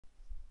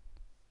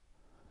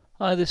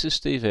Hi, this is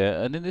Steve here,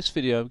 and in this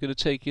video I'm going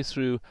to take you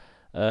through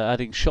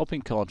adding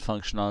shopping cart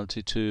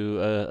functionality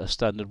to a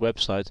standard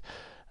website,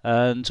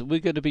 and we're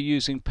going to be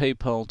using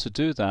PayPal to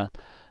do that.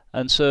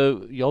 And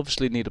so you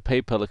obviously need a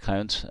PayPal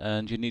account,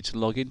 and you need to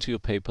log into your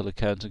PayPal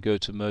account and go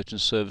to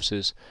Merchant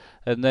Services,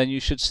 and then you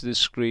should see this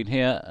screen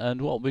here.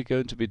 And what we're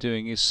going to be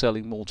doing is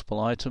selling multiple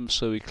items,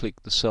 so we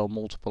click the Sell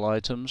Multiple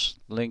Items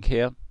link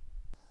here.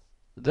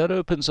 That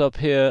opens up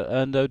here,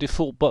 and our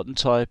default button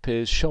type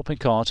is shopping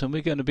cart, and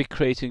we're going to be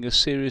creating a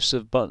series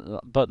of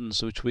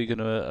buttons which we're going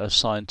to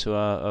assign to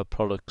our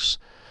products.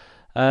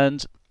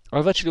 And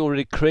I've actually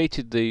already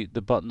created the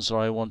buttons that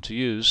I want to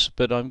use,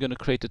 but I'm going to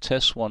create a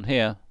test one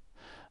here.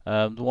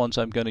 The ones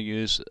I'm going to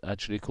use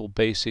actually called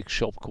Basic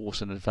Shop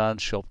Course and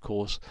Advanced Shop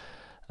Course,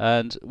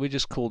 and we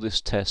just call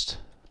this Test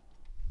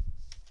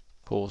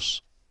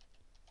Course.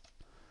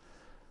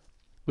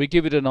 We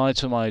give it an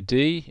item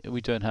ID.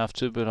 We don't have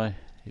to, but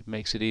it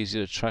makes it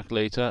easier to track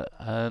later,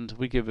 and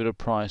we give it a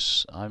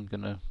price. I'm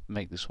going to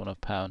make this one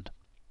 £1.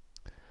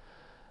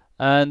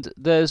 And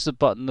there's the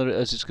button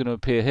as it's going to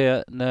appear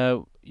here.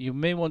 Now you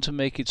may want to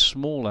make it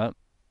smaller,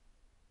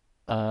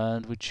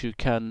 and which you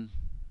can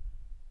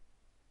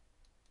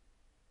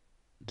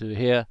do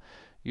here.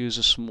 Use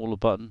a smaller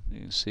button. You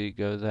can see it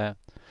go there,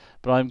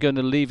 but I'm going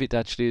to leave it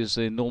actually as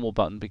a normal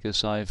button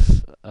because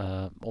I've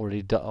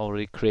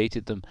already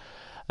created them.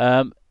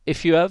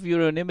 If you have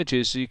your own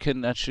images, you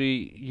can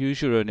actually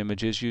use your own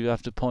images. You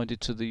have to point it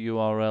to the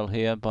URL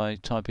here by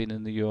typing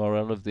in the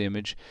URL of the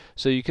image.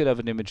 So you could have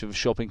an image of a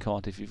shopping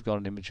cart if you've got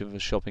an image of a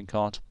shopping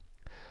cart.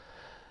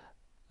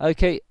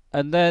 Okay,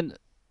 and then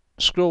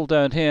scroll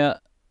down here,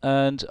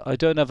 and I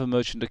don't have a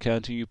merchant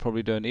account, and you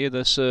probably don't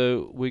either,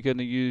 so we're going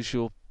to use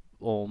your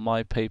or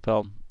my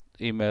PayPal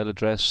email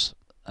address,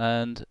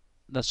 and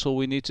that's all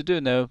we need to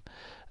do now.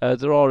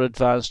 There are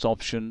advanced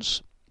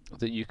options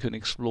that you can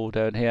explore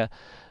down here,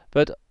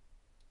 but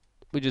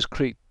we just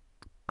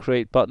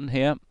create button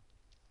here,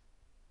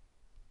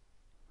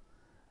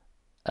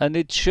 and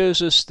it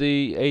shows us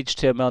the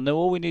HTML. Now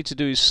all we need to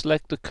do is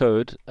select the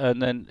code and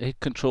then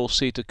hit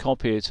Control-C to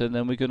copy it, and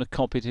then we're going to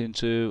copy it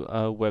into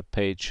our web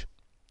page.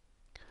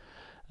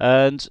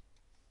 And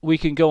we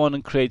can go on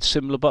and create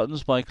similar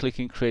buttons by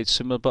clicking Create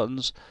Similar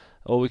Buttons,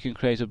 or we can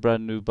create a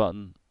brand new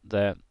button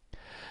there.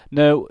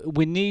 Now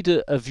we need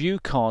a view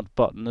cart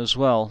button as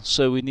well,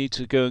 so we need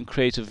to go and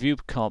create a view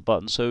cart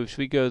button. So if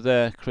we go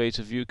there, create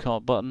a view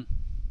cart button.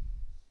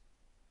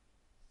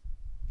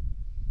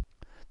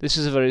 This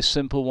is a very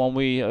simple one.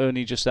 We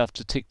only just have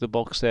to tick the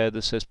box there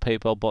that says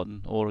PayPal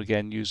button, or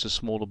again use a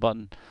smaller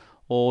button,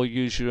 or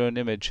use your own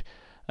image,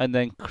 and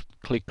then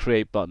click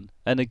Create Button.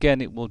 And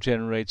again it will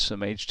generate some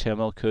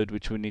HTML code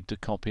which we need to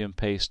copy and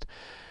paste.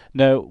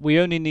 Now we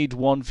only need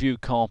one view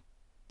cart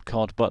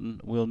button.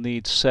 We'll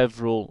need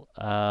several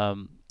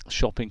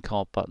shopping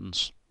cart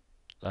buttons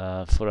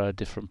for our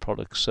different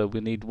products, so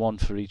we need one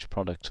for each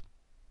product.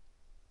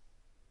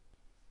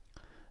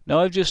 Now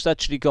I've just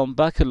actually gone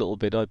back a little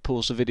bit. I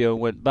paused the video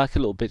and went back a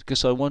little bit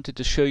because I wanted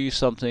to show you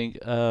something.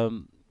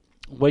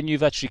 When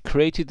you've actually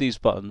created these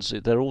buttons,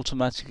 they're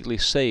automatically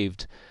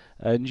saved,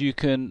 and you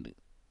can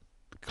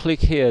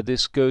click here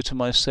this Go to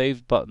My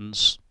Saved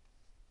Buttons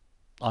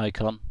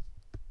icon,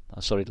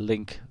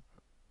 link,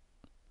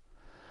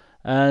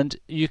 and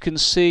you can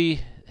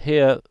see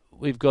here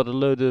we've got a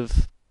load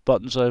of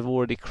buttons I've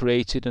already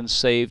created and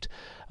saved,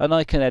 and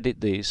I can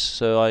edit these.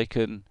 So I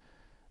can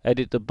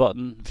edit the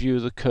button, view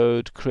the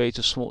code, create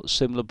a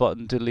similar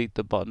button, delete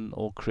the button,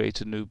 or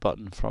create a new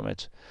button from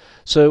it.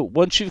 So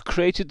once you've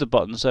created the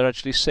buttons, they're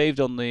actually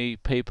saved on the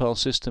PayPal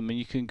system, and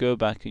you can go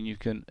back and you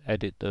can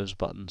edit those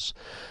buttons.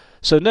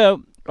 So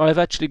now I've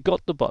actually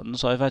got the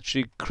buttons. I've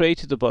actually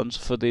created the buttons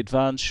for the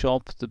advanced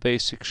shop, the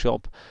basic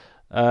shop,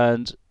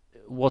 and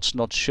what's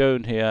not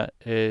shown here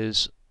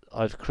is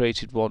I've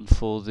created one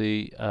for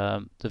the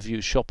view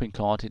shopping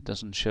cart. It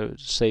doesn't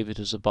save it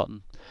as a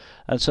button.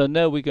 And so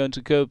now we're going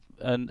to go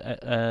and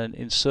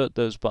insert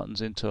those buttons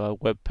into our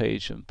web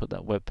page and put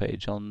that web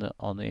page on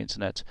the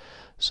internet.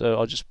 So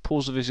I'll just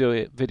pause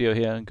the video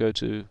here and go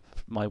to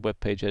my web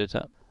page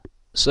editor.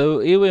 So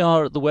here we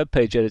are at the web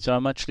page editor.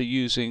 I'm actually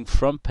using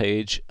front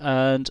page,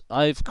 and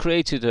I've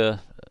created a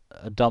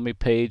dummy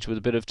page with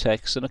a bit of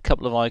text and a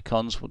couple of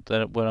icons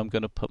where I'm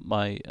going to put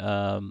my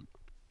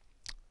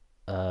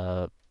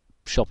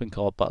shopping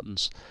cart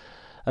buttons.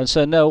 And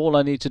so now all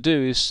I need to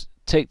do is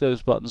take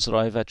those buttons that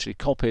I've actually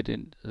copied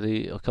in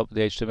the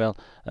HTML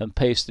and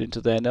paste it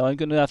into there. Now I'm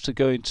going to have to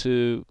go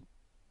into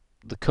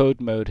the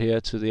code mode here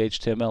to the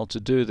HTML to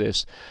do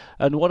this,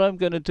 and what I'm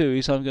going to do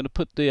is I'm going to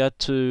put the Add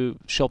to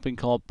Shopping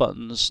Cart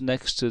buttons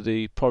next to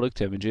the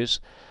product images,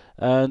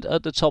 and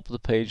at the top of the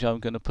page I'm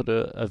going to put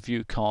a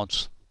View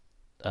Cart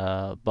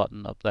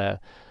button up there.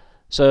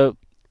 So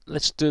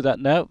let's do that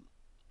now.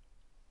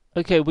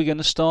 Okay, we're going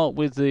to start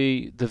with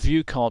the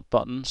View Cart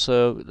button,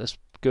 so let's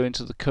go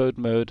into the code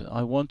mode.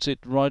 I want it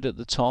right at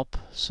the top,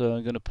 so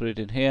I'm going to put it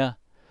in here,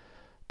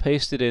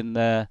 paste it in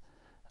there,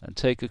 and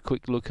take a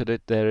quick look at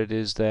it. There it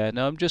is there.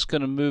 Now I'm just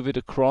going to move it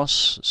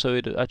across so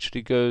it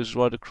actually goes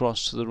right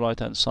across to the right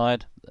hand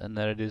side. and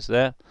there it is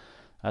there.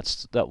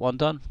 That's that one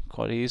done,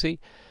 quite easy.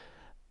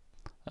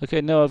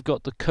 Okay, now I've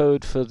got the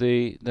code for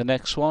the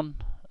next one,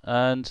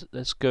 and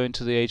let's go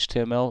into the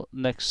HTML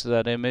next to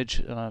that image,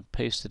 and I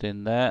paste it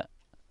in there,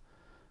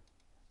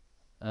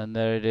 and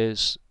there it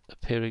is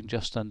appearing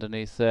just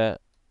underneath there.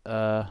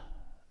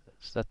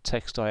 It's that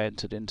text I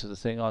entered into the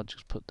thing. I'll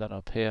just put that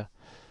up here.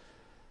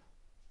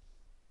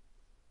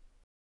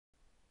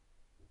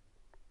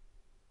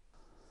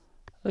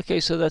 Okay,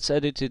 so that's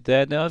edited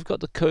there. Now I've got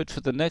the code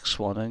for the next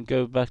one, and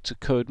go back to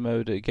code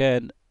mode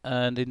again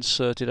and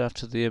insert it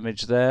after the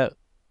image there,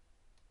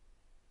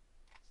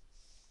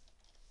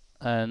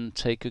 and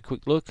take a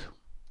quick look.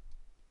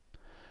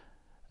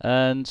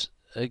 And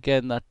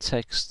again, that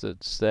text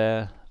that's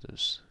there,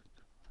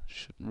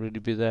 shouldn't really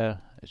be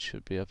there. It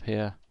should be up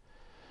here.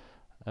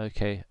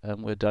 Okay,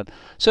 and we're done.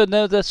 So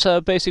now that's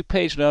our basic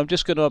page. Now I'm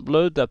just going to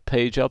upload that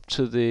page up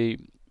to the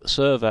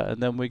server,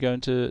 and then we're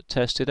going to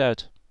test it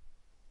out.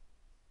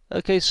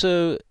 Okay,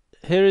 so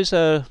here is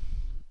a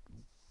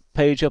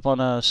page up on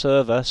our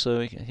server,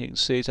 so you can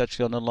see it's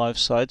actually on the live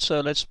site. So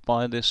let's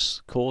buy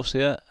this course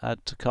here,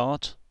 add to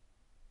cart.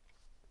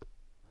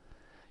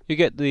 You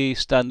get the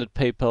standard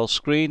PayPal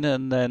screen,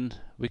 and then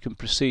we can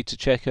proceed to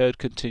checkout,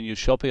 continue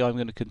shopping. I'm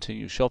going to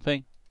continue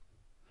shopping,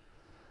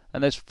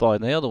 and let's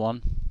find the other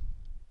one.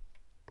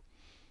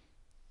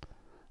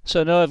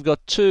 So now I've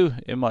got two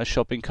in my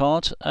shopping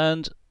cart,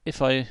 and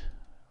if I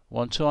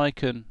want to, I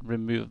can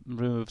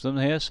remove them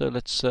here. So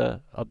let's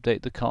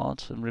update the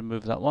cart and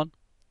remove that one.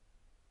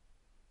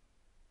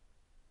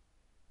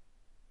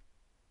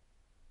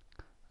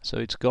 So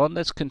it's gone.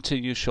 Let's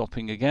continue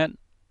shopping again,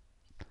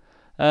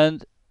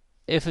 and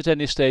if at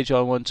any stage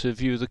I want to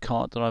view the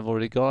cart that I've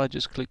already got, I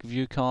just click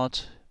view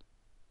cart,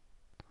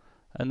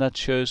 and that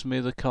shows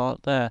me the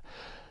cart there.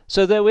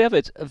 So there we have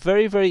it.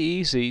 Very, very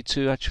easy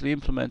to actually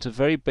implement a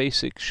very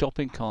basic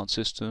shopping cart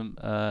system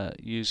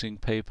using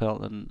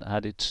PayPal and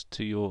add it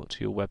to your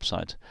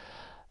website.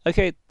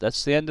 Okay,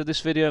 that's the end of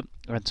this video.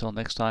 Until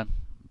next time,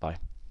 bye.